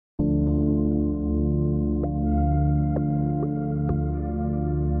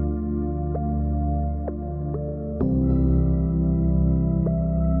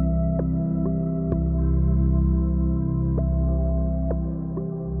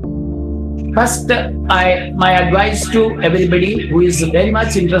First, my advice to everybody who is very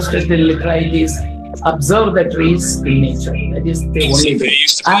much interested in literary is observe the trees in nature. That is the only way.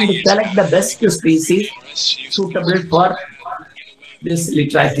 And select the best species suitable for this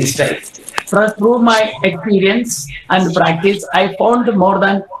literary style. Through my experience and practice, I found more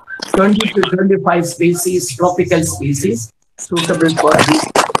than 20 to 25 species, tropical species, suitable for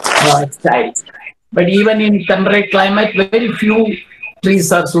this style. But even in temperate climate, very few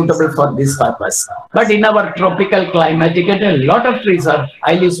trees are suitable for this purpose. But in our tropical climate, you get a lot of trees are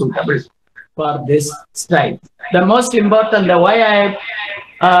highly suitable for this style. The most important, why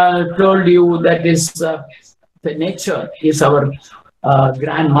I told you that is the nature is our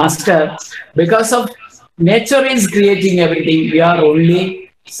grand master, because of nature is creating everything. We are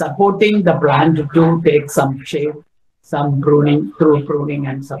only supporting the plant to take some shape, some pruning, through pruning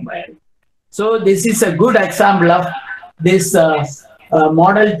and somewhere. So this is a good example of this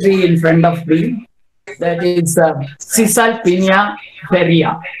model tree in front of me. That is Cisalpinia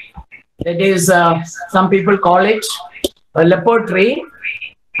feria. That is, some people call it a leopard tree,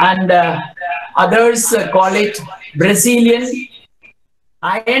 and others call it Brazilian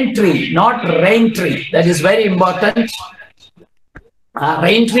iron tree, not rain tree. That is very important.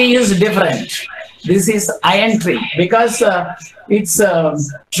 Rain tree is different. This is iron tree because its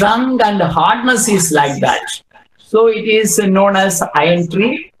trunk and hardness is like that. So it is known as iron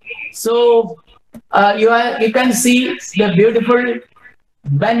tree. So you can see the beautiful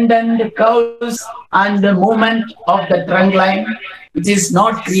bend and curves and the movement of the trunk line, which is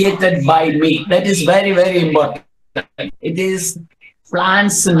not created by me. That is very, very important. It is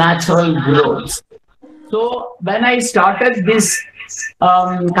plants' natural growth. So when I started this,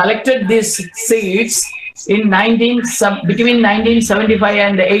 collected these seeds in between 1975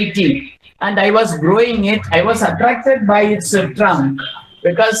 and 80, and I was growing it, I was attracted by its trunk,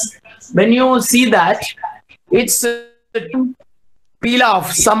 because when you see that, it's peel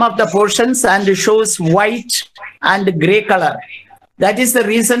off some of the portions and shows white and gray color. That is the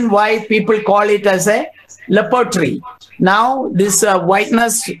reason why people call it as a leopard tree. Now this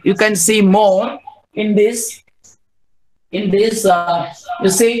whiteness you can see more in this. You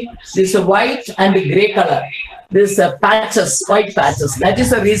see this white and gray color. This patches, white patches. That is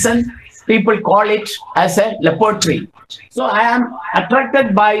the reason people call it as a leopard tree. So I am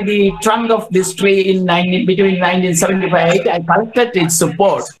attracted by the trunk of this tree between 1975 and 80. I collected its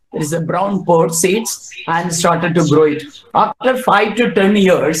support. It is a brown pot seeds and started to grow it. After 5 to 10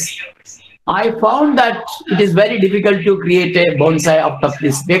 years, I found that it is very difficult to create a bonsai out of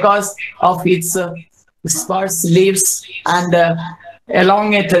this because of its sparse leaves and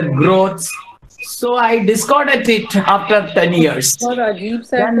elongated growth. So I discarded it after 10 years.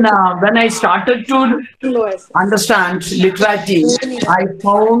 Then when I started to understand literati, I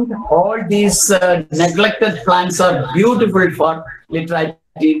found all these neglected plants are beautiful for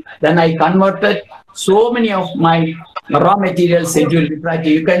literati. Then I converted so many of my raw materials into literati.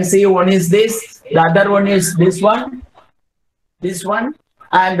 You can see one is this, the other one is this one,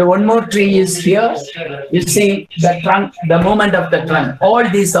 and one more tree is here. You see the trunk, the movement of the trunk. All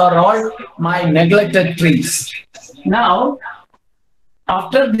these are all my neglected trees. Now,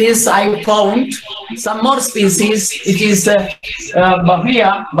 after this, I found some more species. It is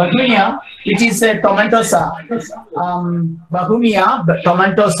Bahunia. It is a tomentosa. Bahumia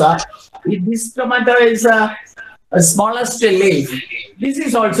tomentosa. This tomato is a smallest leaf. This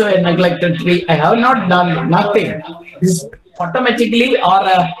is also a neglected tree. I have not done nothing. This automatically, or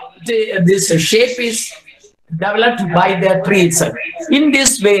this shape is developed by the tree itself. In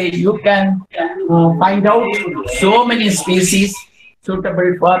this way, you can find out so many species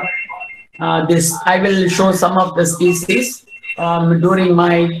suitable for this. I will show some of the species during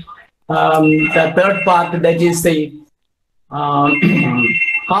my the third part, that is the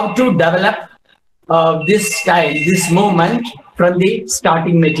how to develop this style, this movement from the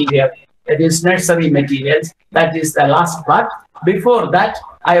starting material. That is nursery materials. That is the last part. Before that,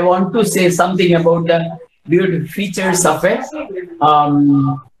 I want to say something about the beautiful features of a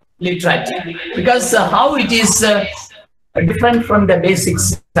literati, because how it is different from the basic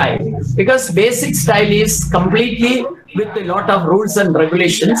style. Because basic style is completely with a lot of rules and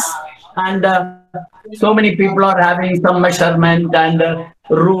regulations, and so many people are having some measurement and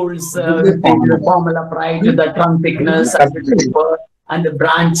rules, the formula price, the trunk thickness, and the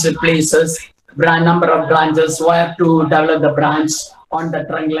branch places, number of branches, where to develop the branch on the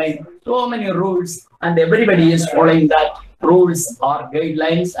trunk line. So many rules, and everybody is following that rules or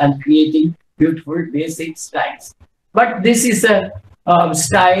guidelines and creating beautiful basic styles. But this is a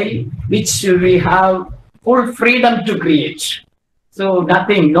style which we have full freedom to create. So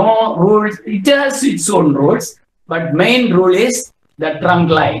nothing, no rules. It has its own rules, but main rule is the trunk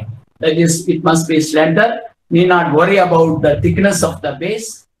line. That is, it must be slender. Need not worry about the thickness of the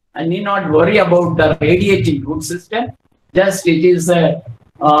base, and need not worry about the radiating root system. Just it is a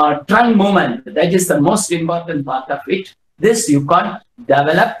trunk movement. That is the most important part of it. This you can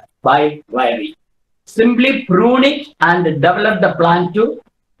develop by wiring. Simply prune it and develop the plant to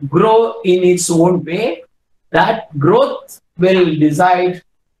grow in its own way. That growth will decide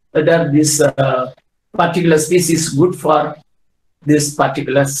whether this particular species is good for this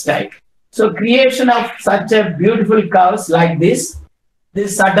particular style. So creation of such a beautiful curves like this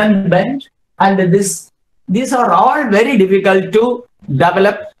sudden bend, and these are all very difficult to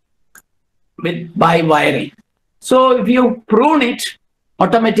develop by wiring. So if you prune it,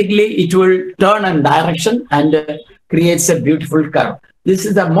 automatically it will turn in direction and creates a beautiful curve. This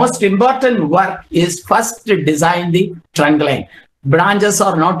is the most important work, is first to design the trunk line. Branches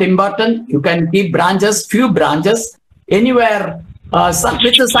are not important. You can keep branches, few branches, anywhere with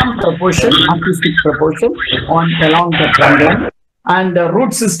some proportion, artistic proportion along the trunk line. And the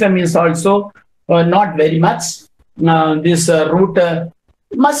root system is also not very much. This root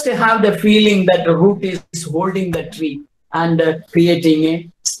must have the feeling that the root is holding the tree and creating a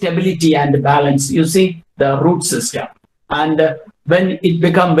stability and balance. You see the root system. And when it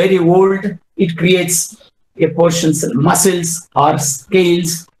becomes very old, it creates a portions, muscles or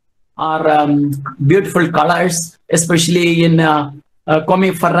scales or beautiful colors, especially in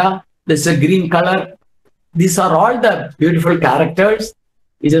comifera. There's a green color. These are all the beautiful characters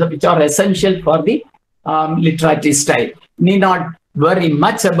which are essential for the literati style. Need not worry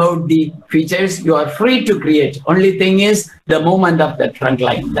much about the features. You are free to create. Only thing is the movement of the trunk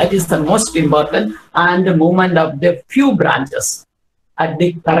line. That is the most important, and the movement of the few branches at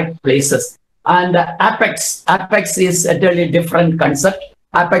the correct places. And the apex is a totally different concept.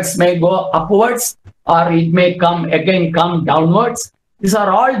 Apex may go upwards or it may come downwards. These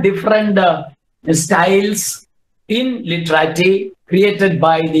are all different styles in literati created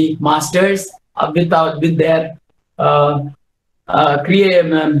by the masters with their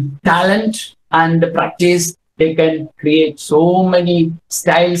talent and practice. They can create so many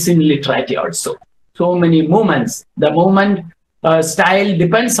styles in literati also. So many movements. The movement style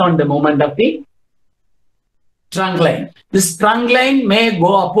depends on the movement of the trunk line. This trunk line may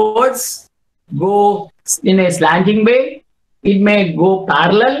go upwards, go in a slanting way. It may go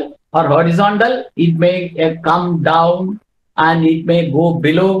parallel or horizontal. It may come down and it may go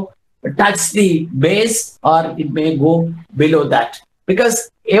below, touch the base, or it may go below that. Because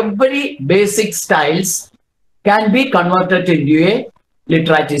every basic styles can be converted into a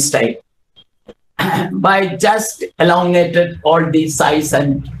literati style by just elongated all the size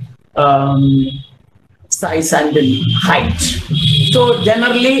and height. So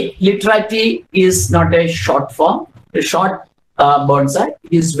generally, literati is not a short form. The short bonsai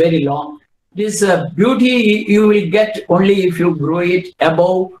is very long. This beauty you will get only if you grow it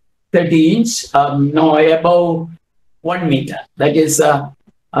above 30 inch, above 1 meter. That is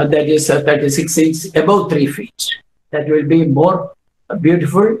 36 inch, above 3 feet. That will be more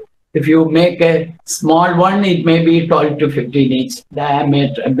beautiful. If you make a small one, it may be 12 to 15 inch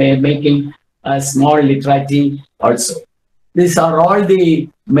diameter, making a small literati also. These are all the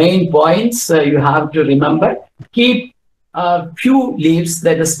main points you have to remember. Keep few leaves,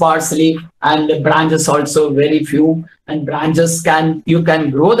 that is sparse leaf, and the branches also very few. And branches you can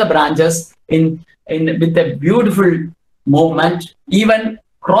grow the branches with a beautiful movement. Even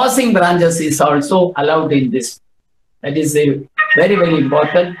crossing branches is also allowed in this. That is very, very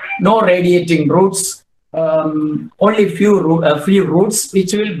important. No radiating roots, only few roots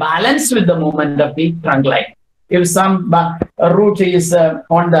which will balance with the movement of the trunk line. If some root is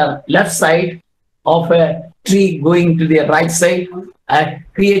on the left side of a tree going to the right side,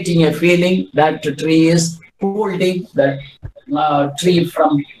 creating a feeling that the tree is holding the tree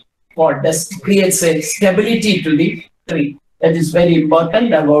for dust, creates a stability to the tree. That is very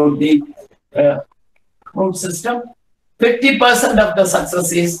important about the root system. 50% of the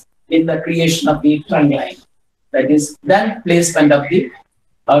success is in the creation of the trunk line. That is then placement of the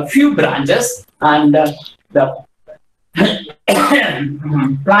few branches, and the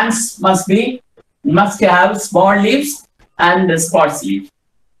plants must have small leaves and sparse leaves.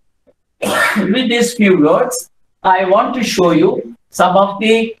 With these few words, I want to show you some of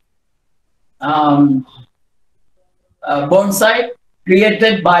the bonsai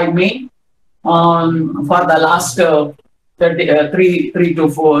created by me for the last 3 to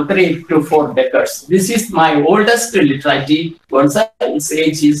 4 decades. This is my oldest literati bonsai. Its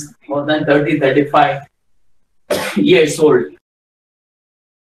age is more than 30-35 years old.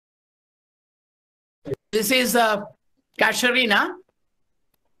 This is Casuarina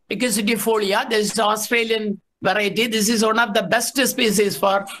icositifolia. This is Australian variety. This is one of the best species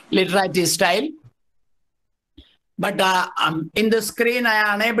for Literati style. But in the screen, I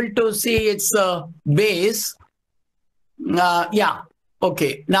am unable to see its base. Yeah,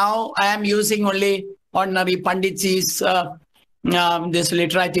 okay. Now I am using only ordinary Panditji's this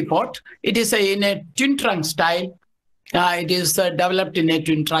Literati pot. It is in a twin trunk style. It is developed in a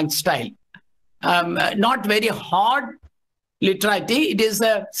twin trunk style. Not very hard Literati. It is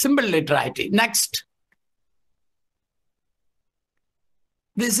a simple Literati. Next.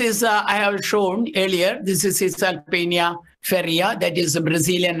 This is, I have shown earlier, this is Cisalpina ferrea, that is a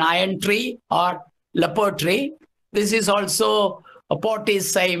Brazilian iron tree or leopard tree. This is also a pot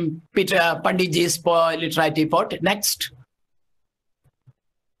is same Peter Panditji's Literati pot. Next.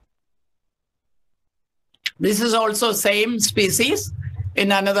 This is also same species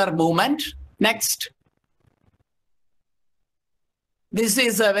in another movement. Next. This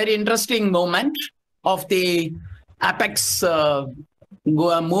is a very interesting movement of the apex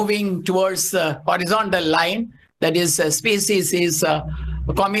moving towards the horizontal line. That is species is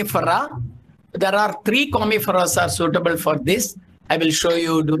Comifera. There are 3 Comiferas are suitable for this. I will show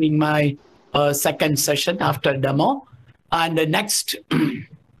you during my second session after demo. And next,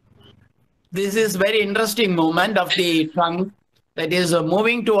 this is very interesting movement of the trunk that is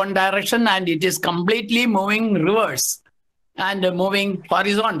moving to one direction and it is completely moving reverse and moving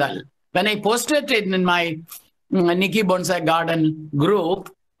horizontal. When I posted it in my Nikki Bonsai Garden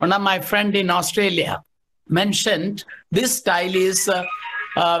group, one of my friends in Australia mentioned this style is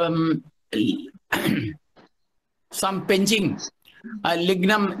some pinching,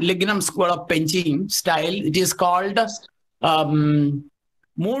 lignum school of pinching style. It is called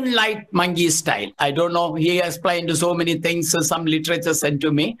moonlight monkey style. I don't know. He explained so many things. Some literature sent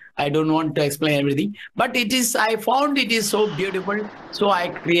to me. I don't want to explain everything, but it is. I found it is so beautiful. So I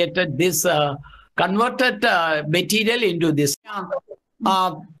created this. Converted material into this.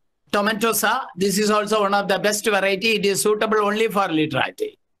 Tomentosa, this is also one of the best variety. It is suitable only for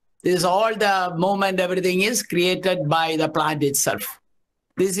Literati. This is all the movement, everything is created by the plant itself.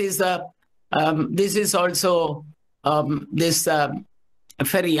 This is also this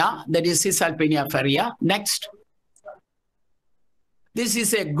ferrea, that is Cisalpina ferrea. Next. This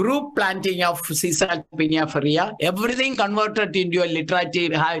is a group planting of Cisalpina ferrea. Everything converted into a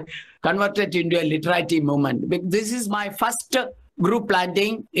Literati, converted into a Literati movement. This is my first group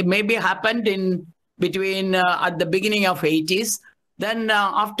planting. It maybe happened in between at the beginning of 80s. Then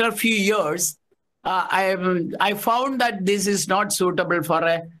after a few years, I found that this is not suitable for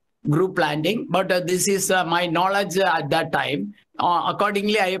a group planting. But this is my knowledge at that time.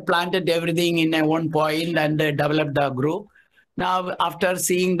 Accordingly, I planted everything in a one point and developed the group. Now, after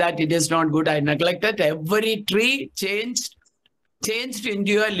seeing that it is not good, I neglected. Every tree changed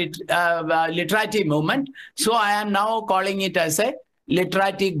into a Literati movement. So I am now calling it as a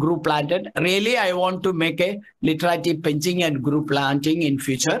Literati group planted. Really, I want to make a Literati pinching and group planting in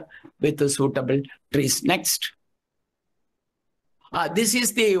future with the suitable trees. Next. This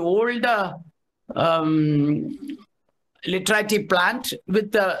is the old Literati plant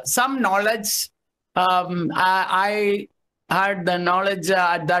with some knowledge. I had the knowledge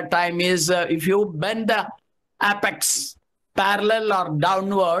at that time is if you bend the apex parallel or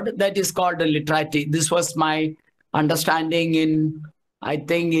downward, that is called a Literati. This was my understanding in, I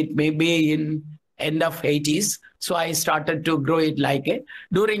think it may be in end of 80s. So I started to grow it like it.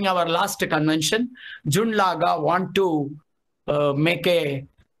 During our last convention, Jun Laga want to make a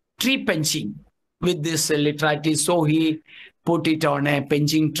tree pinching with this Literati. So he put it on a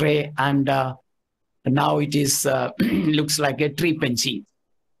pinching tray and now it is looks like a tree pinching.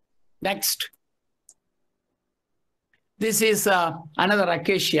 Next. This is another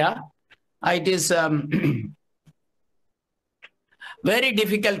acacia. It is very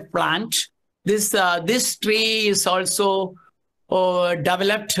difficult plant. This tree is also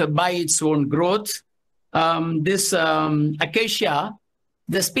developed by its own growth. This acacia,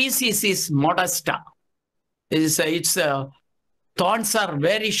 the species is modesta. Its thorns are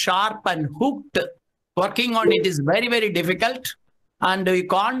very sharp and hooked. Working on it is very, very difficult. And we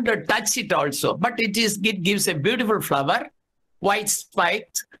can't touch it also. But it gives a beautiful flower, white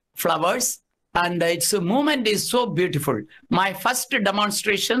spiked flowers. And its movement is so beautiful. My first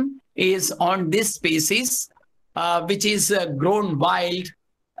demonstration is on this species, which is grown wild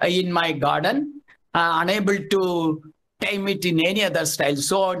in my garden, unable to tame it in any other style.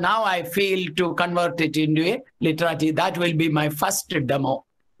 So now I feel to convert it into a Literati. That will be my first demo.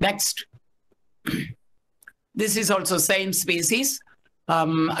 Next. This is also same species,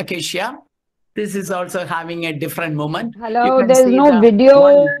 acacia. This is also having a different movement. You Hello, can there is see no the one video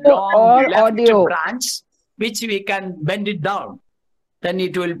long or left audio. branch, which we can bend it down. Then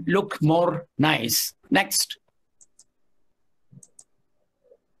it will look more nice. Next.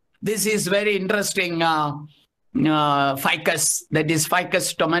 This is very interesting ficus, that is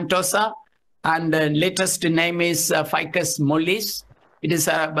Ficus tomentosa, and the latest name is Ficus mollis. It is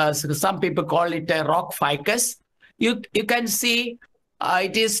some people call it a rock ficus. You can see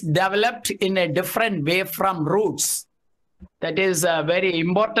it is developed in a different way from roots. That is a very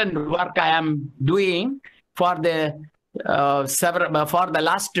important work I am doing for the for the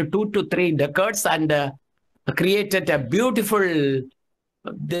last 2 to 3 decades, and created a beautiful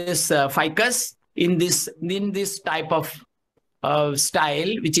this ficus in this type of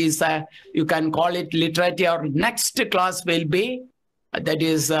style, which is you can call it literati. Our next class will be that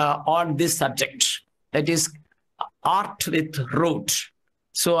is on this subject, that is art with root.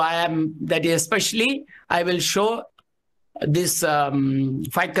 So I am that is especially I will show this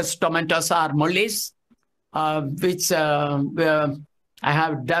Ficus tomentosa or mollis, which I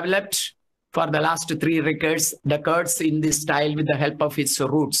have developed for the last 3 decades in this style with the help of its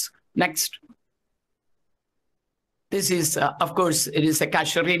roots. Next. This is, of course, it is a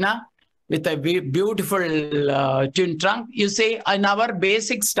casuarina with a beautiful twin trunk. You see, in our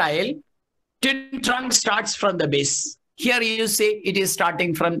basic style, twin trunk starts from the base. Here you see it is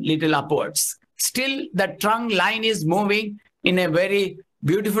starting from little upwards. Still, the trunk line is moving in a very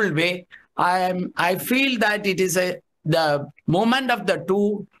beautiful way. I feel that it is the movement of the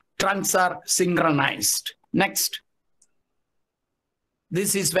 2 trunks are synchronized. Next.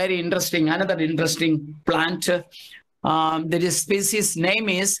 This is very interesting. Another interesting plant. The species name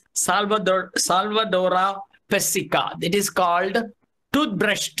is Salvadora persica. It is called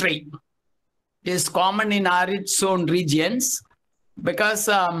toothbrush tree. It is common in arid zone regions because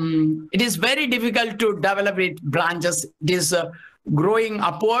it is very difficult to develop its branches. It is growing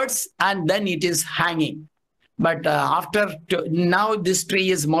upwards and then it is hanging. But after now, this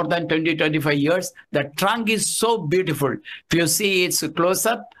tree is more than 20-25 years. The trunk is so beautiful. If you see its close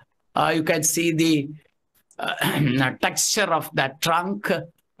up, you can see the texture of that trunk,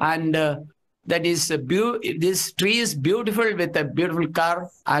 and that is this tree is beautiful with a beautiful curve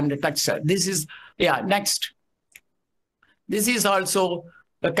and texture. This is next. This is also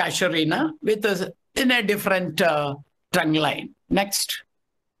a casuarina with in a different trunk line. Next.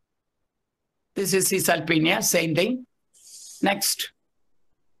 This is Cisalpinia, same thing. Next.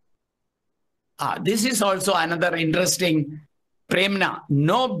 This is also another interesting Premna.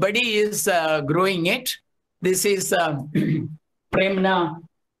 Nobody is growing it. This is Premna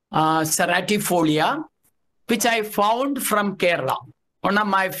ceratifolia, which I found from Kerala. One of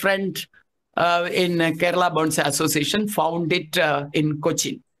my friends in Kerala Bonsai Association found it in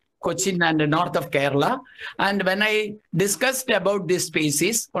Cochin and the north of Kerala. And when I discussed about this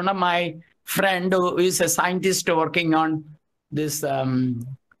species, one of my friend who is a scientist working on this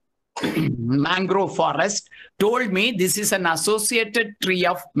mangrove forest told me this is an associated tree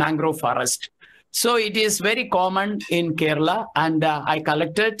of mangrove forest. So it is very common in Kerala, and I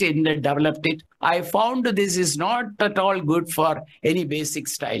collected it and developed it. I found this is not at all good for any basic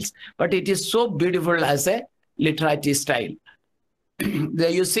styles, but it is so beautiful as a literati style.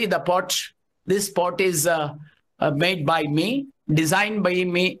 There you see the pot. This pot is made by me, designed by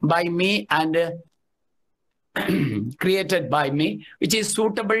me, and created by me, which is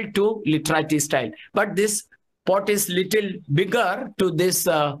suitable to literati style. But this pot is little bigger to this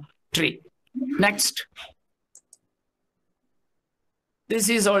tree. Next. This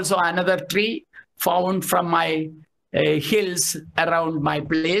is also another tree found from my hills around my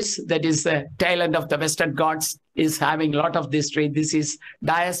place. That is the tail end of the Western Ghats is having a lot of this tree. This is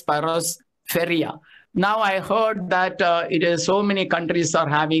Diospyros feria. Now I heard that it is so many countries are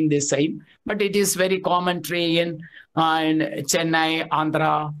having the same, but it is very common tree in Chennai,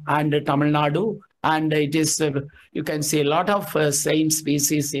 Andhra, and Tamil Nadu, and it is you can see a lot of same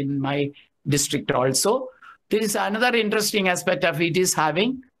species in my district also. There is another interesting aspect of it is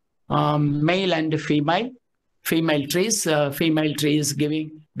having male and female trees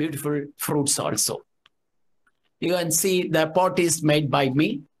giving beautiful fruits also. You can see the pot is made by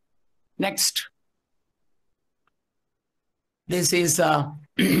me. Next. This is another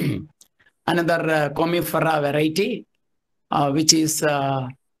comifera variety, which is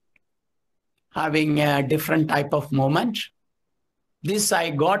having a different type of movement. This I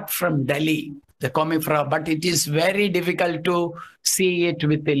got from Delhi, the comifera, but it is very difficult to see it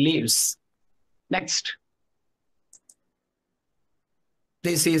with the leaves. Next.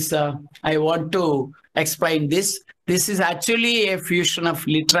 This is, I want to explain this. This is actually a fusion of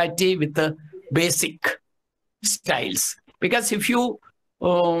literati with the basic styles. Because if you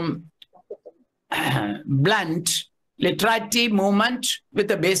blend literati movement with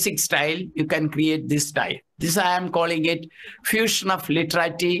a basic style, you can create this style. This I am calling it fusion of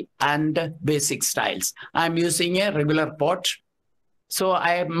literati and basic styles. I am using a regular pot. So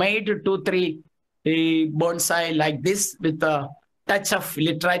I have made 2-3 bonsai like this with a touch of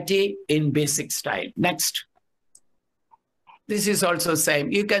literati in basic style. Next. This is also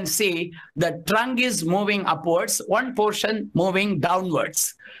same. You can see the trunk is moving upwards, one portion moving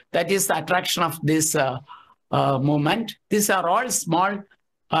downwards. That is the attraction of this movement. These are all small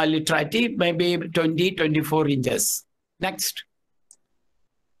literati, maybe 20-24 inches. Next.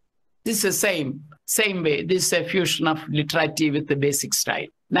 This is same way. This is a fusion of literati with the basic style.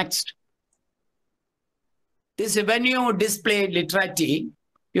 Next. This is when you display literati,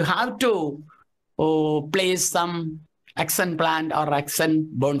 you have to place some accent plant or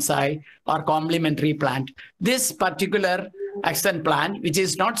accent bonsai or complementary plant. This particular accent plant, which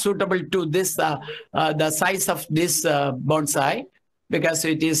is not suitable to this the size of this bonsai, because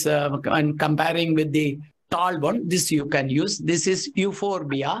it is when comparing with the tall one, this you can use. This is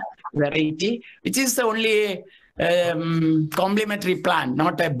euphorbia variety, which is the only complementary plant,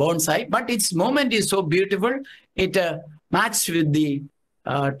 not a bonsai, but its movement is so beautiful. It matches with the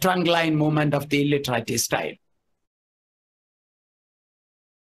trunk line movement of the literati style.